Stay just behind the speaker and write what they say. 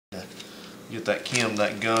get that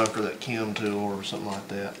gunk or that chem tool or something like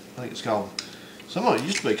that. I think it's called, some of it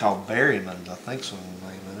used to be called Berryman's, I think so, the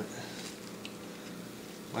name of it.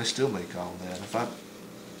 They still be called that. If I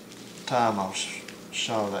time I'll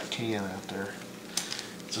show that can out there.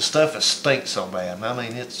 It's the stuff that stinks so bad. I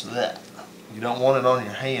mean, it's that. You don't want it on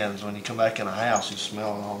your hands when you come back in a house. You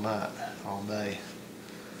smell it all night, all day.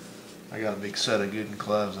 I got a big set of good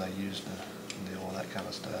gloves I use to deal with that kind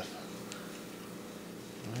of stuff.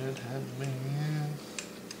 It had been.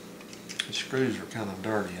 The screws are kind of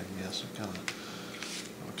dirty, I guess. They kind of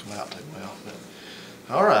don't come out too well. But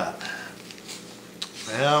all right.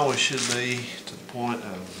 Now we should be to the point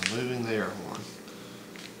of removing the air horn.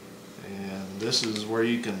 And this is where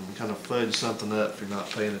you can kind of fudge something up if you're not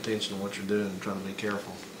paying attention to what you're doing and trying to be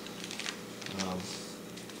careful.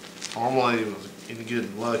 Normally, with any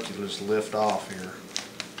good luck, you just lift off here.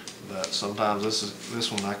 But sometimes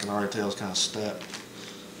this one I can already tell is kind of stuck.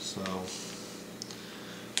 So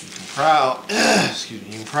you can pry excuse me,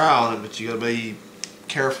 you can pry on it, but you got to be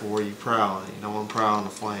careful where you pry on it. You don't want to pry on the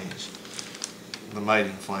flange, the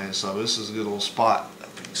mating flange. So this is a good little spot.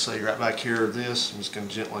 You can see right back here of this. I'm just going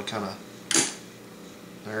to gently kind of,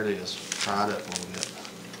 there it is, pry it up a little bit.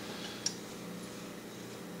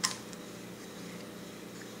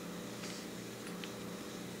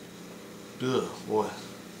 Ugh, boy.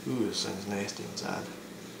 Ooh, this thing's nasty inside.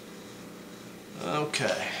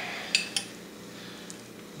 Okay.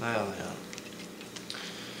 Now then,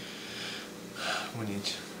 when you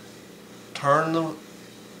turn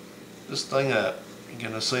this thing up, you're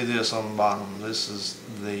going to see this on the bottom. This is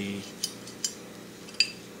the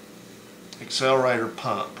accelerator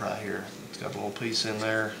pump right here. It's got a little piece in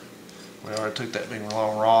there. We already took that big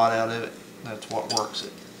long rod out of it. That's what works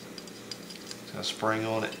it. It's got a spring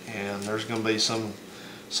on it, and there's going to be some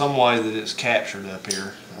way that it's captured up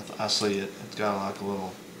here. I see it. It's got like a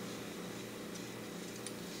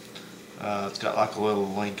little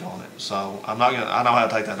link on it. So I know how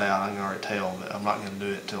to take that out. I can already tell, but I'm not going to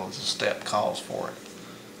do it until it's a step calls for it.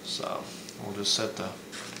 So we'll just set the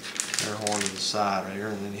air horn to the side right here,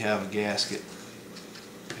 and then you have a gasket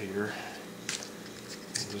here.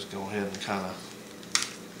 We'll just go ahead and kind of.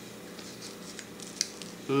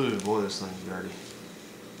 Ooh, boy, this thing's dirty.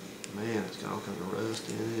 Man, it's got all kinds of rust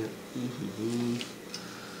in it.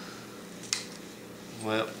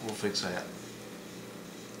 Well, we'll fix that.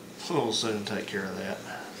 We'll soon take care of that.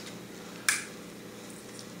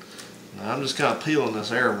 Now I'm just kind of peeling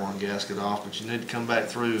this air horn gasket off, but you need to come back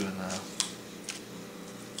through and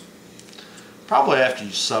probably after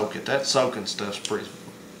you soak it. That soaking stuff's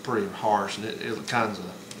pretty harsh, and it tends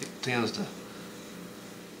to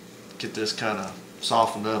get this kind of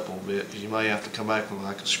softened up a little bit, because you may have to come back with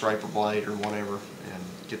like a scraper blade or whatever and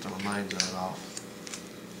get the remains of it off.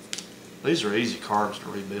 These are easy carbs to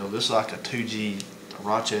rebuild. This is like a 2G, a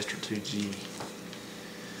Rochester 2G.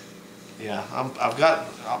 Yeah, I've got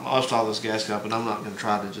most all this gasket up, and I'm not going to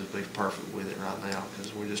try to just be perfect with it right now,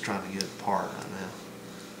 because we're just trying to get it apart right now.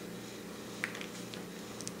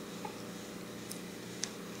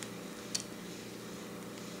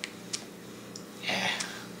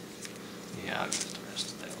 Yeah, I'll get the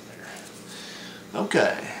rest of that there.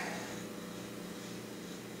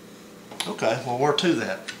 Okay, well, we're to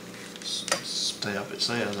that step, it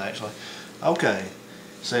says, actually. Okay,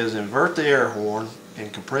 it says invert the air horn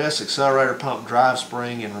and compress accelerator pump drive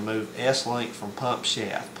spring and remove S-link from pump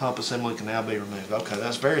shaft. Pump assembly can now be removed. Okay,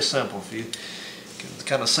 that's very simple. If you can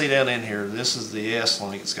kind of see down in here, this is the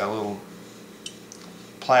S-link. It's got a little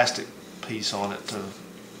plastic piece on it to,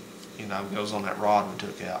 goes on that rod we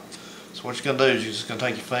took out. So what you're going to do is you're just going to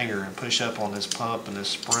take your finger and push up on this pump and this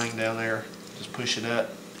spring down there. Just push it up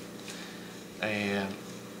and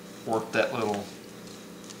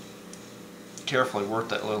carefully work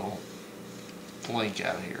that little link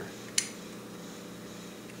out of here.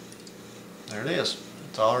 There it is.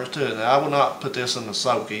 That's all there is to it. Now, I will not put this in the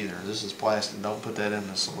soak either. This is plastic. Don't put that in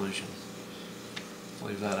the solution.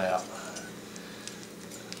 Leave that out.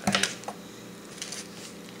 And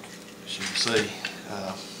as you can see,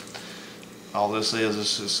 all this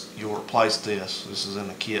is you'll replace this. This is in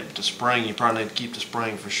the kit. But the spring, you probably need to keep the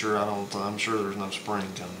spring for sure. I'm sure there's no spring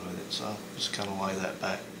coming with it, so just kind of lay that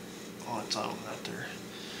back on its own right there.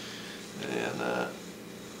 And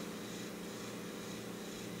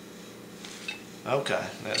okay,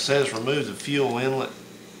 now it says remove the fuel inlet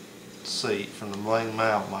seat from the main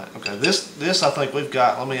valve. Okay, this I think we've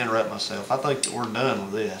got. Let me interrupt myself. I think that we're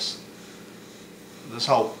done with this. This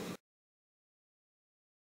whole